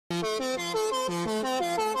Here,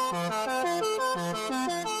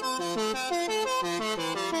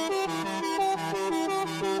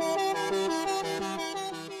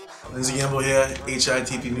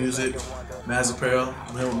 HITP Music, Mass Apparel.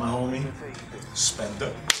 I'm here with my homie,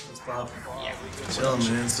 SPNDA. What's poppin'? Yeah. Chillin',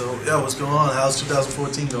 man. So, yeah, what's going on? How's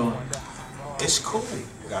 2014 going? It's cool.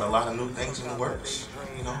 Got a lot of new things in the works.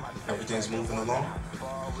 You know, everything's moving along.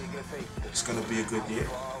 It's gonna be a good year.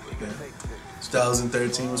 Yeah.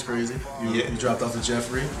 2013 was crazy. You dropped off to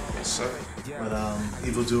Jeffrey. Yes, sir. With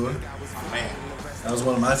Evil Doer. Man. That was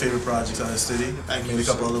one of my favorite projects out of the city. Thank you. Made a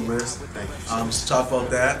couple other lists. Thank you. Just talk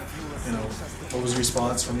about that. You know, what was the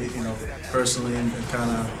response from you know, personally and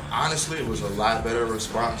kind of? Honestly, it was a lot better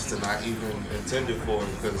response than I even intended for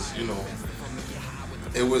because, you know,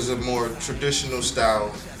 it was a more traditional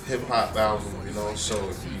style hip hop album, you know, so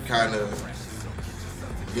you kind of,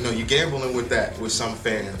 you know, you're gambling with that with some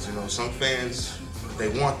fans, you know. Some fans, they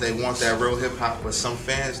want that real hip hop, but some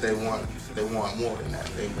fans, they want more than that.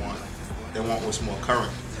 They want what's more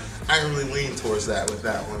current. I didn't really lean towards that with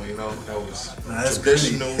that one, you know. That was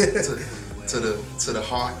traditional to the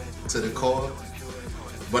heart, to the core.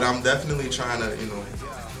 But I'm definitely trying to, you know,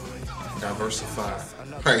 diversify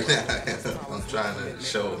right now. I'm trying to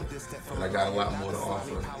show that I got a lot more to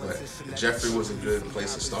offer. But Jeffrey was a good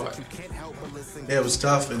place to start. Yeah, it was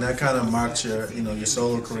tough, and that kind of marked your, you know, your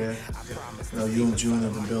solo career. You know, you and June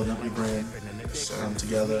have been building up your brand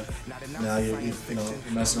together. Now you're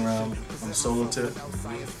messing around on the solo tip.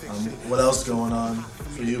 What else going on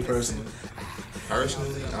for you personally?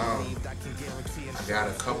 Personally, I got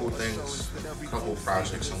a couple things, a couple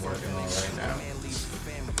projects I'm working on right now.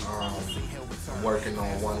 I'm working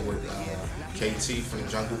on one with KT from the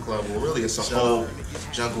Jungle Club. Well, really, it's a whole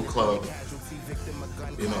Jungle Club,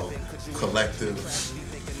 you know, collective.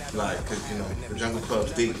 Like, 'cause, you know, the Jungle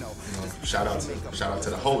Club's deep. You know, shout out to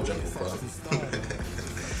the whole Jungle Club.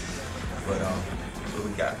 But what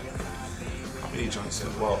we got? How many joints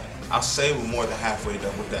in? Well, I'll say we're more than halfway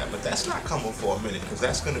done with that, but that's not coming for a minute because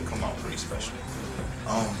that's gonna come out pretty special.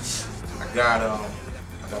 I got a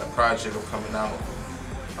project coming out.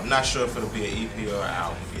 I'm not sure if it'll be an EP or an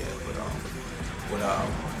album yet, but with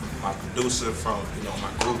my producer from, you know,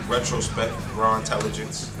 my group Retrospect, Raw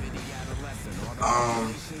Intelligence.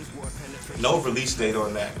 No release date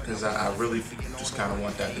on that because I really just kind of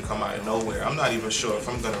want that to come out of nowhere. I'm not even sure if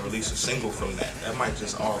I'm gonna release a single from that. That might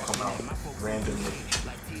just all come out randomly.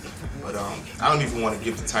 But I don't even want to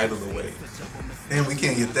give the title away. Man, we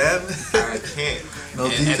can't get that. I can't. No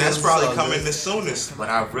and that's probably coming the soonest. But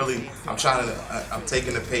I'm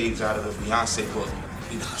taking a page out of the Beyonce book.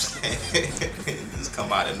 You know what I'm saying? It just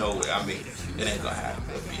come out of nowhere. I mean, it ain't gonna have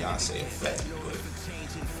the Beyonce effect, but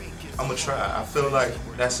I'm gonna try. I feel like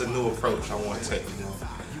that's a new approach I want to take. You know,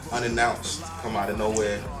 unannounced, come out of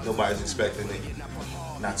nowhere, nobody's expecting it.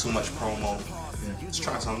 Not too much promo. Let's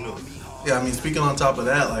try something new. Yeah, I mean, speaking on top of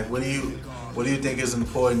that, like, what do you think is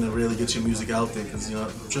important to really get your music out there? Because, you know,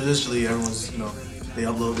 traditionally everyone's, you know, they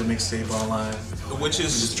upload their mixtape online, which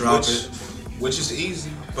is just drop it, which is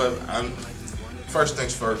easy. But first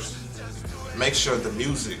things first, make sure the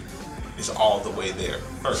music is all the way there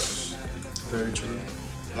first. Very true.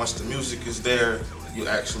 Once the music is there, you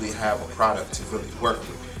actually have a product to really work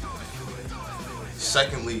with.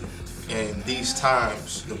 Secondly, in these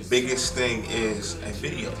times, the biggest thing is a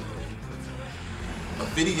video. A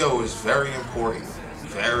video is very important,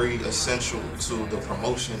 very essential to the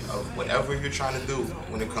promotion of whatever you're trying to do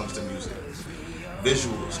when it comes to music.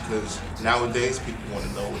 Visuals, because nowadays people want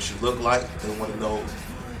to know what you look like. They want to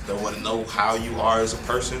know how you are as a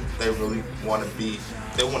person. They really want to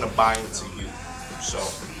buy into you. So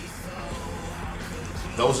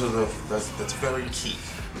that's very key.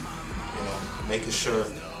 You know, making sure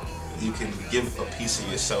you can give a piece of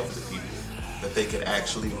yourself to people that they can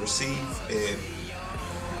actually receive and,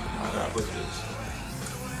 how do I put this?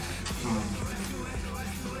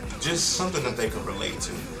 Just something that they can relate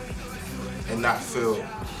to and not feel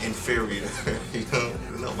inferior. You know,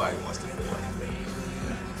 nobody wants to feel like that.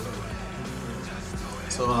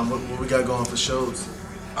 So what we got going for shows?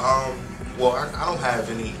 Well, I don't have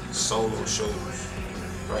any solo shows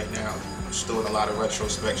right now. I'm just doing a lot of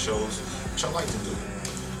retrospect shows, which I like to do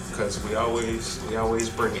because we always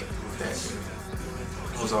bring it with that.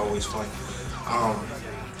 It was always fun.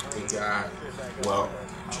 We got, well,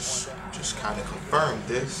 just kind of confirmed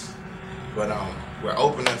this, but we're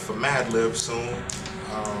opening for Mad Lib soon.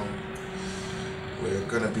 We're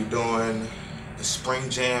gonna be doing the Spring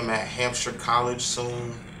Jam at Hampshire College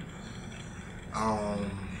soon.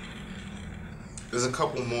 there's a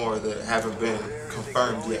couple more that haven't been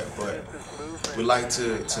confirmed yet, but we like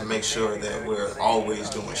to make sure that we're always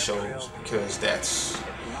doing shows, because that's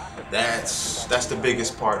the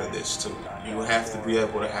biggest part of this too. You have to be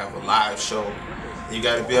able to have a live show. You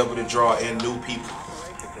got to be able to draw in new people.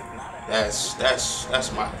 That's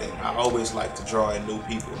my thing. I always like to draw in new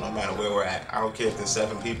people, no matter where we're at. I don't care if there's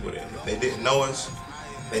 7 people there. If they didn't know us,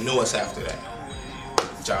 they knew us after that.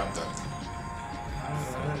 Job done.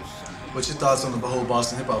 What's your thoughts on the whole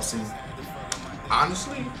Boston hip hop scene?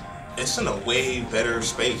 Honestly, it's in a way better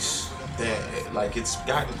space. That like it's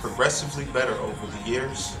gotten progressively better over the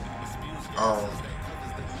years.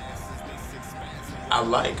 I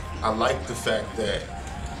like the fact that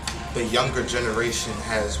the younger generation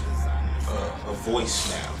has a voice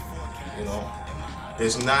now. You know,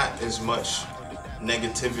 there's not as much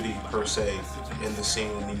negativity per se in the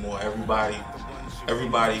scene anymore. Everybody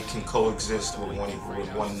can coexist with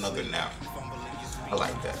one another now. I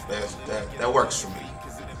like that. That works for me.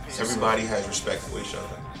 Everybody has respect for each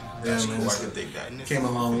other. That's cool. I can dig that. Came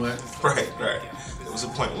a long way. Right. There was a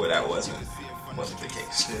point where that wasn't the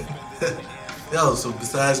case. Yo, so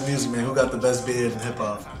besides music, man, who got the best beard in hip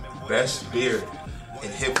hop? Best beard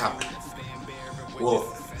in hip hop. Well,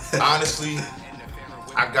 honestly,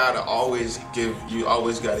 you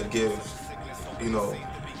always gotta give,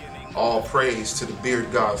 all praise to the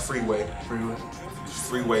beard god Freeway.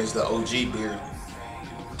 Freeway's the OG beard.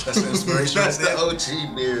 That's the inspiration. That's the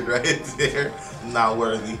OG beard right there. Not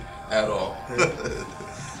worthy at all.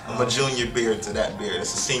 I'm a junior beard to that beard.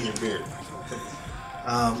 It's a senior beard.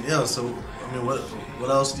 So I mean, what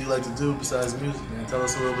else do you like to do besides music, man? Tell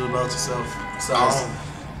us a little bit about yourself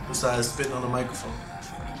besides spitting on the microphone.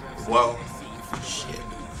 Well, shit.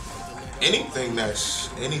 Anything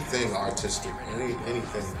artistic,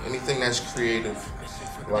 anything that's creative.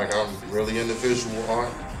 Like, I'm really into visual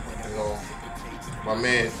art. My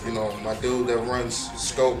man, my dude that runs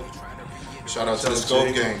Scope. Shout out to the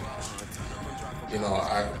Scope gang.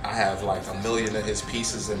 I have like 1 million of his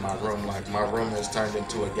pieces in my room. Like, my room has turned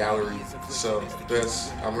into a gallery. So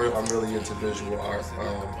I'm really into visual art.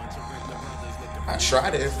 I try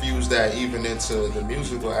to infuse that even into the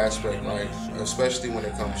musical aspect, like especially when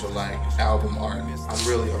it comes to like album art.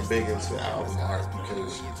 I'm big into album art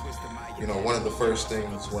because one of the first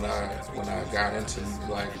things when I got into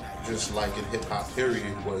like just like in hip hop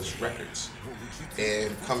period was records,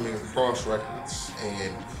 and coming across records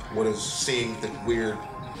and seeing the weird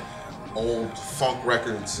old funk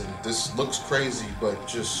records, and this looks crazy, but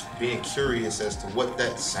just being curious as to what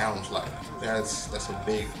that sounds like. That's a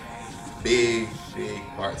big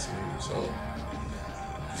part to me. So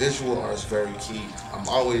visual art is very key. I've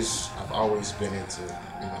always been into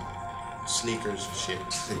sneakers and shit.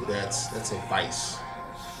 That's a vice.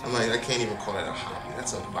 I'm like, I can't even call that a hobby.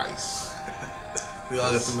 That's a vice. We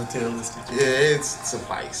all got the materialistic. Yeah, it's a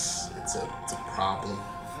vice. It's a problem.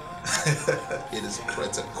 It's a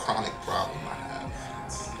chronic problem I have.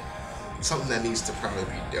 It's something that needs to probably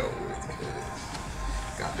be dealt with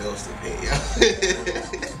because got bills to pay.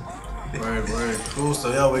 Right. Cool.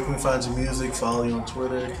 So, where can we find your music? Follow you on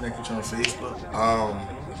Twitter, connect with you on Facebook?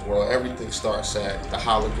 Well, everything starts at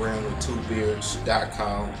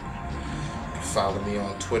thehologram2beards.com. You can follow me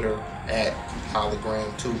on Twitter at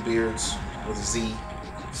hologram2beards with a Z.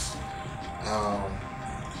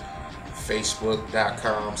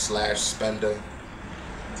 Facebook.com/SPNDA.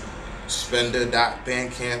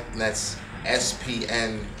 Spenda.bandcamp, and that's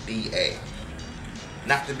SPNDA.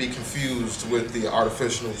 Not to be confused with the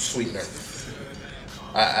artificial sweetener.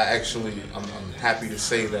 I'm happy to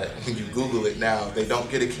say that when you Google it now, they don't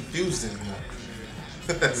get it confused anymore.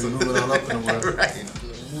 We're moving on up in the world. Right,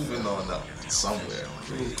 moving on up somewhere.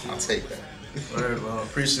 I'll take that. All right, well,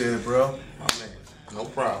 appreciate it, bro. My man, no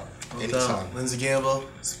problem. No Anytime. doubt. Lindsay Gamble,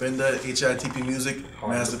 Spenda, HITP Music,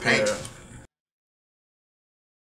 Mass Apparel.